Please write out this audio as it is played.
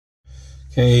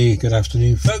Okay, good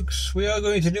afternoon folks. We are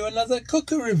going to do another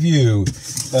cooker review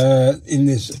in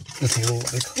this little,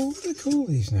 what do they call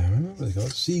these now? I remember what they call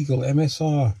it, Seagull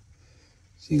MSR,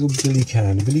 Seagull Billy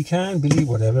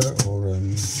whatever, or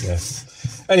yeah.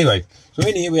 Anyway, so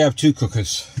in here we have two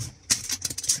cookers.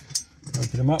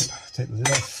 Open them up, take the lid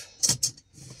off,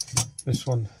 this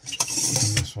one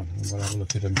and this one, and we'll have a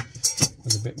look at them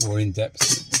with a bit more in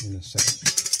depth in a sec.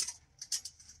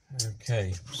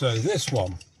 Okay, so this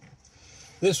one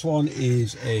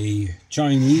is a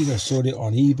Chinese. I saw it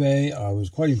on eBay. I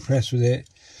was quite impressed with it.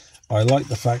 I like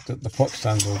the fact that the pot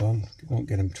stands, hold on, don't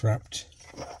get them trapped.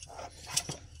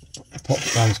 The pot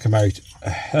stands come out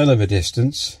a hell of a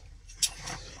distance,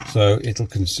 so it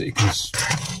can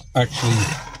actually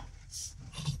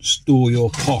store your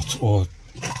pot, or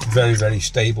very, very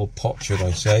stable pot, should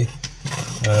I say.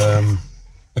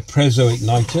 A Prezzo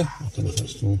igniter. I don't know if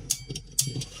that's still.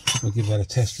 We'll give that a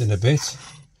test in a bit.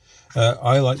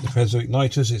 I like the Prezzo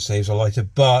igniters. It saves a lighter,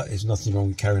 but there's nothing wrong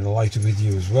with carrying a lighter with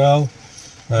you as well.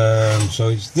 So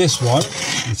it's this one,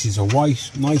 which is a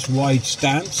nice wide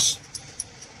stance,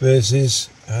 versus,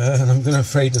 and I'm going to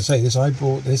afraid to say this, I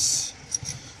bought this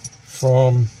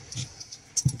from,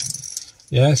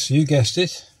 yes, you guessed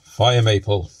it,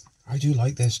 Firemaple. I do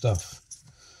like their stuff.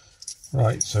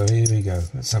 Right, so here we go.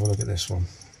 Let's have a look at this one.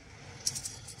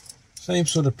 Same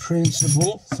sort of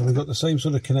principle, so we've got the same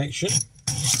sort of connection.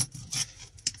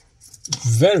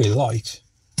 Very light,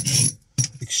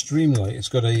 extremely light. It's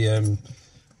got a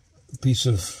piece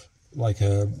of, like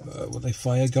a what they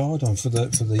fire guard on for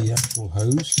the actual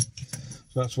hose.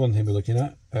 So that's one thing we're looking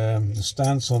at. The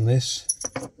stance on this.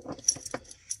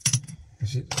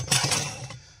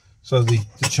 So the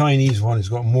Chinese one has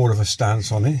got more of a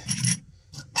stance on it.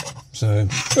 So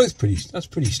that's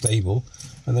pretty stable.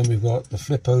 And then we've got the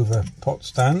flip over pot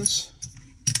stands.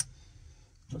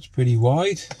 That's pretty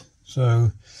wide.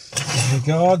 So as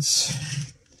regards,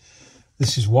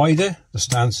 this is wider, the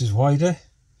stance is wider.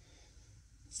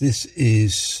 This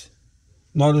is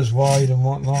not as wide and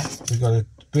whatnot. We've got a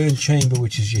burn chamber,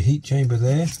 which is your heat chamber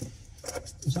there.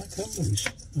 Does that come loose?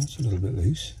 That's a little bit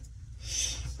loose.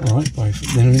 Alright,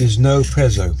 then there's no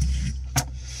Prezzo.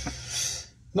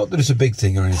 Not that it's a big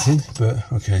thing or anything, but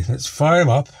okay, let's fire them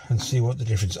up and see what the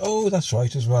difference. Oh, that's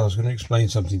right as well. I was going to explain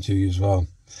something to you as well.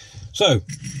 So,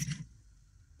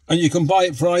 and you can buy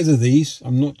it for either of these.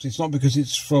 It's not because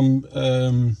it's from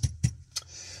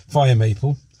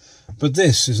Firemaple, but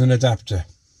this is an adapter,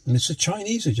 and it's a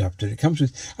Chinese adapter. It comes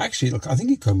with, actually, look, I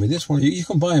think it comes with this one. You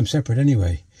can buy them separate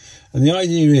anyway. And the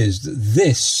idea is that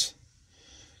this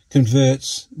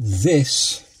converts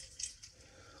this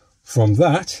from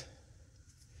that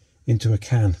into a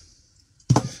can.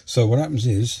 So what happens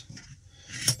is,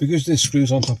 because this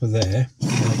screws on top of there,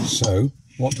 like so,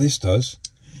 what this does,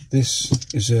 this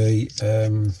is a I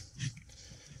can't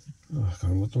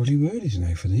remember what the bloody word is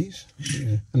now for these.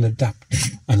 An adapter.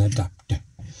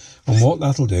 And what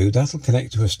that'll do, that'll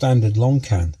connect to a standard long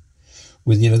can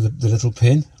with, you know, the little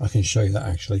pin. I can show you that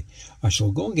actually. I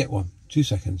shall go and get one. 2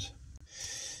 seconds.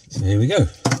 So here we go.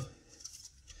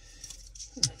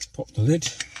 Pop the lid.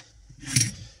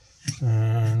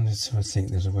 And I think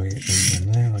there's a way it goes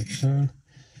in there, like so.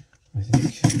 I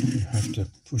think you have to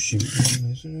push him.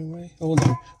 Is there a way?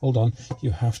 Hold on.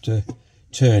 You have to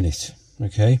turn it.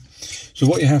 Okay. So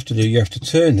what you have to do, you have to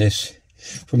turn this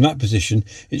from that position.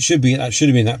 That should have been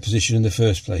in that position in the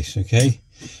first place. Okay.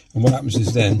 And what happens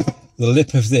is then the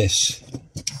lip of this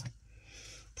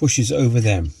pushes over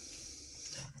them,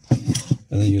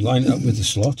 and then you line it up with the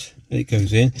slot, and it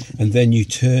goes in, and then you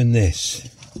turn this.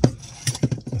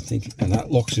 And that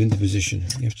locks it into position.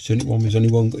 You have to turn it one way.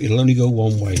 It'll only go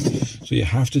one way, so you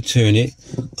have to turn it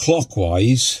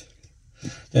clockwise.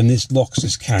 Then this locks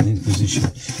this can in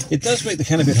position. It does make the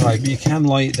can a bit high, but you can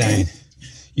lie it down.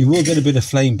 You will get a bit of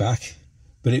flame back,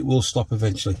 but it will stop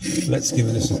eventually. Let's give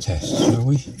this a test, shall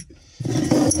we?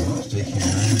 Let's take it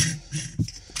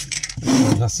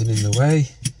down. Nothing in the way.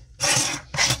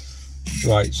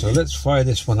 Right, so let's fire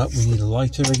this one up. We need a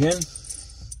lighter again.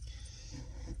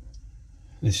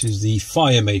 This is the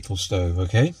Firemaple stove,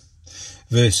 okay,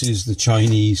 versus the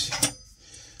Chinese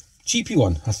cheapy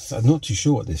one. I'm not too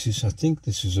sure what this is. I think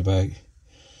this is about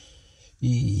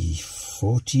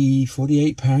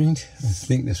 £48. I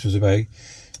think this was about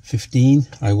 15.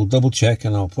 I will double check,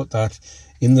 and I'll put that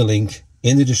in the link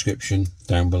in the description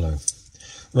down below.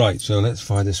 Right, so let's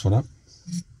fire this one up.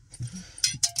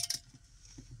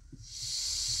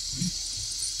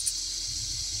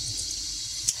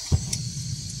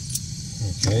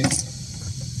 Okay,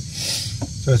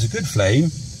 so it's a good flame,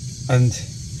 and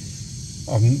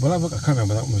well, I can't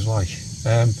remember what that one was like.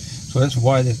 So let's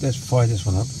fire this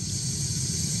one up.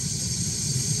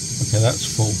 Okay, that's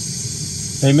full.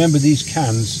 Now remember, these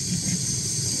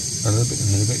cans are a little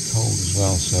bit cold as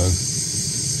well, so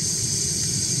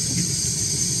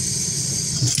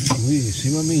really,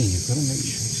 see what I mean? You've got to make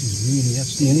sure this is really,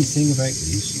 that's the only thing about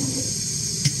these.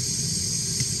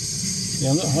 Yeah,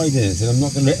 I'm not hiding anything. I'm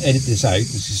not going to edit this out.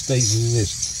 This is stays as it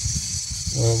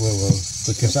is. Well,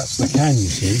 because that's the can, you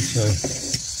see. So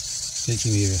it's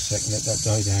taking me a second. Let that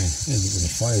die down. There's a bit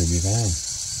of fire in my van.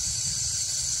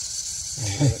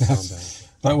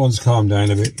 That one's calmed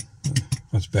down a bit.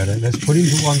 That's better. Let's put it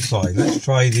to one side. Let's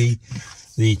try the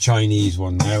Chinese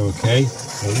one now. Okay.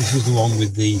 So this is the one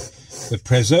with the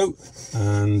Prezzo,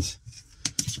 and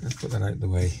let's put that out of the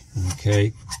way.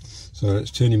 Okay. So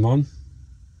let's turn him on.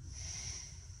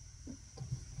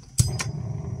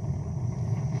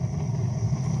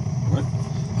 Right.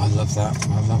 I love that.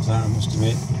 I must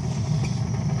admit.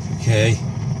 Okay.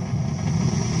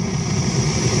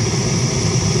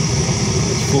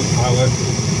 It's full power.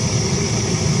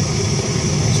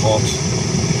 It's hot.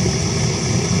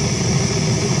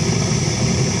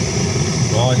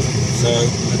 Right. So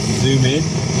let's zoom in.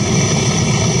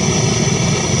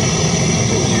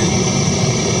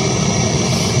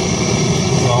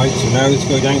 Right. So now let's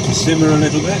go down to simmer a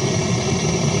little bit.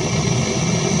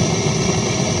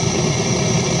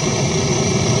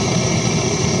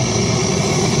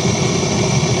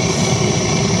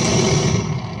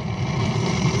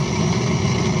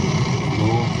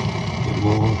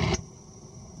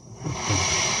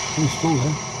 It's full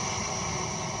there.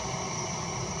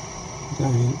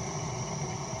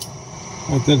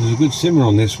 Oh, good, there's a good simmer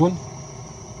on this one.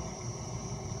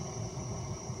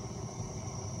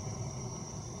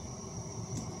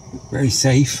 Very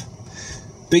safe.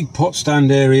 Big pot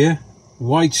stand area,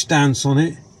 wide stance on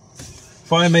it.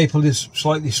 Firemaple is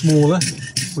slightly smaller,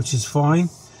 which is fine.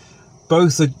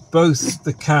 Both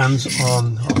the cans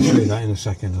on. I'll show you that in a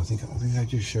second. I think I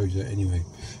just showed you that anyway.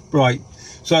 Right.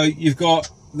 So you've got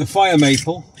the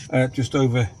Firemaple, just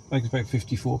over, like about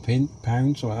 54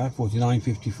 pounds, or like that,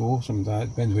 49.54, something like that,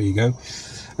 depends where you go,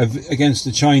 against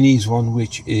the Chinese one,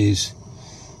 which is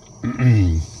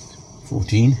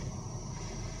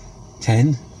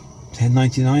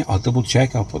 10.99. I'll double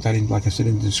check. I'll put that in, like I said,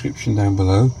 in the description down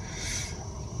below.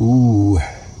 Ooh,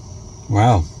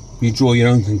 wow! You draw your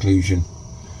own conclusion.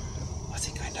 I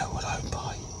think I know what I would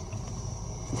buy.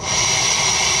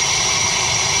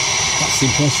 That's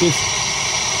impressive.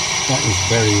 That is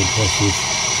very impressive.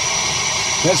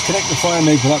 Let's connect the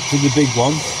Firemaple up to the big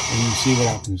one and you see what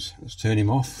happens. Let's turn him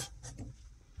off.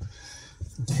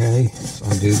 Okay, let's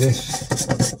undo this.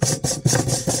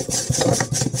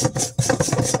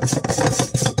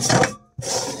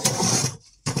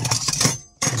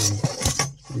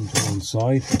 Put him to one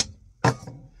side.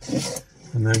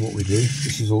 And then what we do,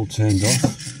 this is all turned off.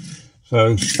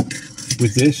 So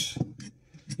with this,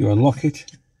 you unlock it.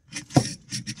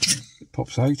 It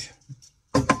pops out.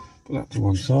 Put that to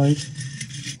one side,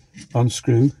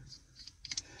 unscrew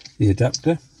the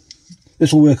adapter.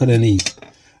 This will work on any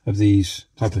of these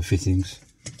type of fittings.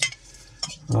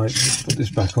 All right, let's put this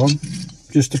back on,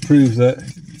 just to prove that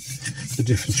the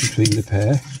difference between the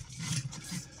pair.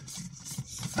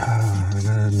 I'm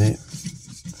gonna admit,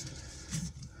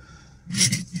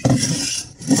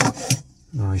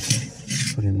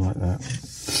 nice, put him like that.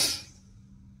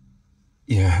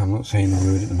 Yeah, I'm not saying a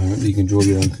word at the moment, but you can draw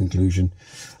your own conclusion.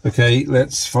 Okay,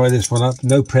 let's fire this one up.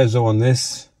 No Prezzo on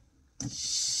this.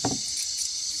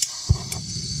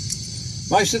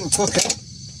 Nice little cooker.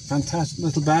 Fantastic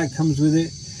little bag, comes with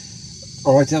it.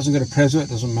 Alright, it hasn't got a Prezzo, it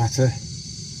doesn't matter.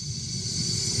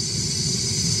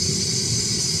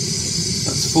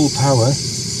 That's full power. I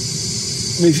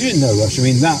mean, if you're in no rush, I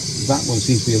mean, that one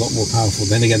seems to be a lot more powerful.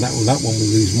 Then again, that one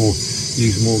will use more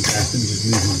gas. Let me just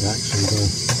move my back so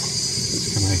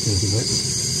let's come out a little bit.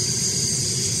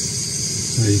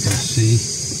 So you can see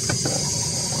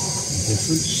the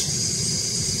difference.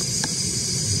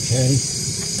 Okay.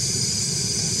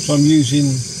 So I'm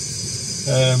using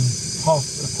a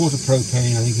quarter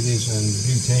propane, I think it is, and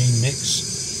butane mix,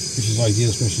 which is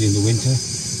ideal, especially in the winter.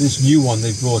 This new one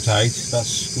they've brought out,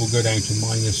 will go down to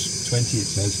 -20, it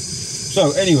says.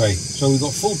 So anyway, so we've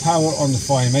got full power on the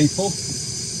Firemaple.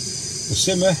 The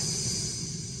simmer,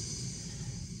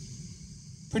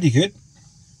 pretty good.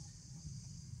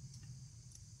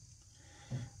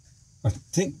 I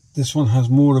think this one has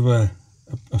more of a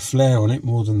flare on it,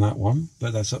 more than that one,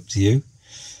 but that's up to you.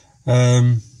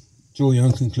 Draw your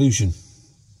own conclusion.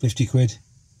 50 quid,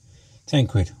 10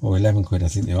 quid, or 11 quid, I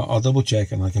think they are. I'll double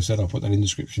check, and like I said, I'll put that in the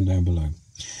description down below.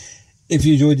 If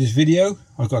you enjoyed this video,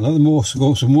 I've got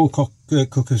some more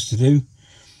cookers to do.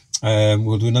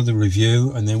 We'll do another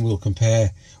review, and then we'll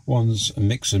compare ones and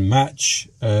mix and match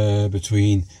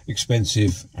between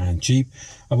expensive and cheap.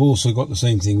 I've also got the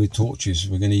same thing with torches.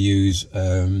 We're going to use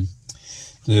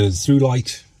the through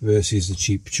light versus the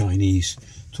cheap Chinese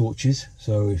torches.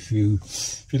 So if you'd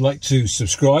like to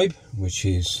subscribe, which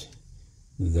is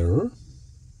there,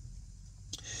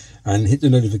 and hit the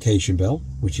notification bell,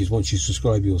 which is once you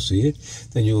subscribe you'll see it,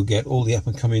 then you'll get all the up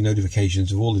and coming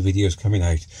notifications of all the videos coming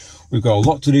out. We've got a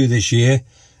lot to do this year,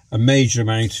 a major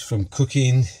amount, from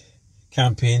cooking,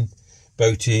 camping,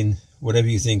 boating, whatever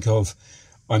you think of.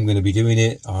 I'm going to be doing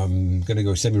it. I'm going to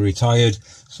go semi-retired,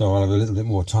 so I'll have a little bit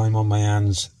more time on my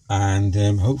hands, and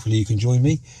hopefully you can join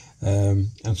me and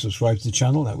subscribe to the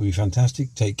channel. That would be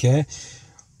fantastic. Take care.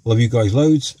 Love you guys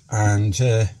loads, and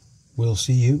we'll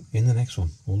see you in the next one.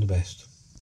 All the best.